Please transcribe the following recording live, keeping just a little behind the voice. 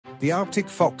The Arctic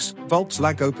fox, Vulpes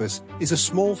lagopus, is a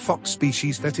small fox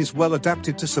species that is well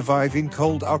adapted to survive in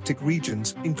cold Arctic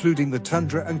regions, including the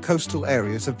tundra and coastal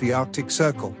areas of the Arctic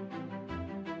Circle.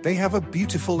 They have a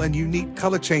beautiful and unique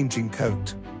color-changing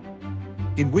coat.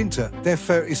 In winter, their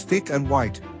fur is thick and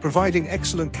white, providing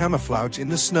excellent camouflage in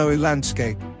the snowy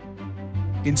landscape.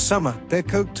 In summer, their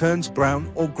coat turns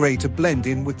brown or gray to blend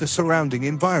in with the surrounding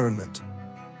environment.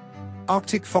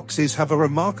 Arctic foxes have a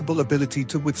remarkable ability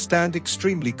to withstand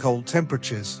extremely cold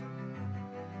temperatures.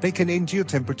 They can endure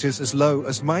temperatures as low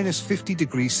as -50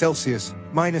 degrees Celsius,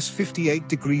 -58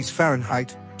 degrees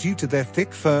Fahrenheit, due to their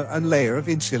thick fur and layer of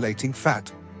insulating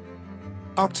fat.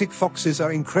 Arctic foxes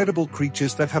are incredible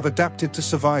creatures that have adapted to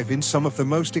survive in some of the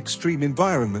most extreme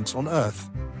environments on Earth.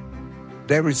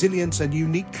 Their resilience and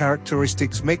unique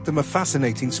characteristics make them a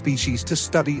fascinating species to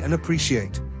study and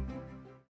appreciate.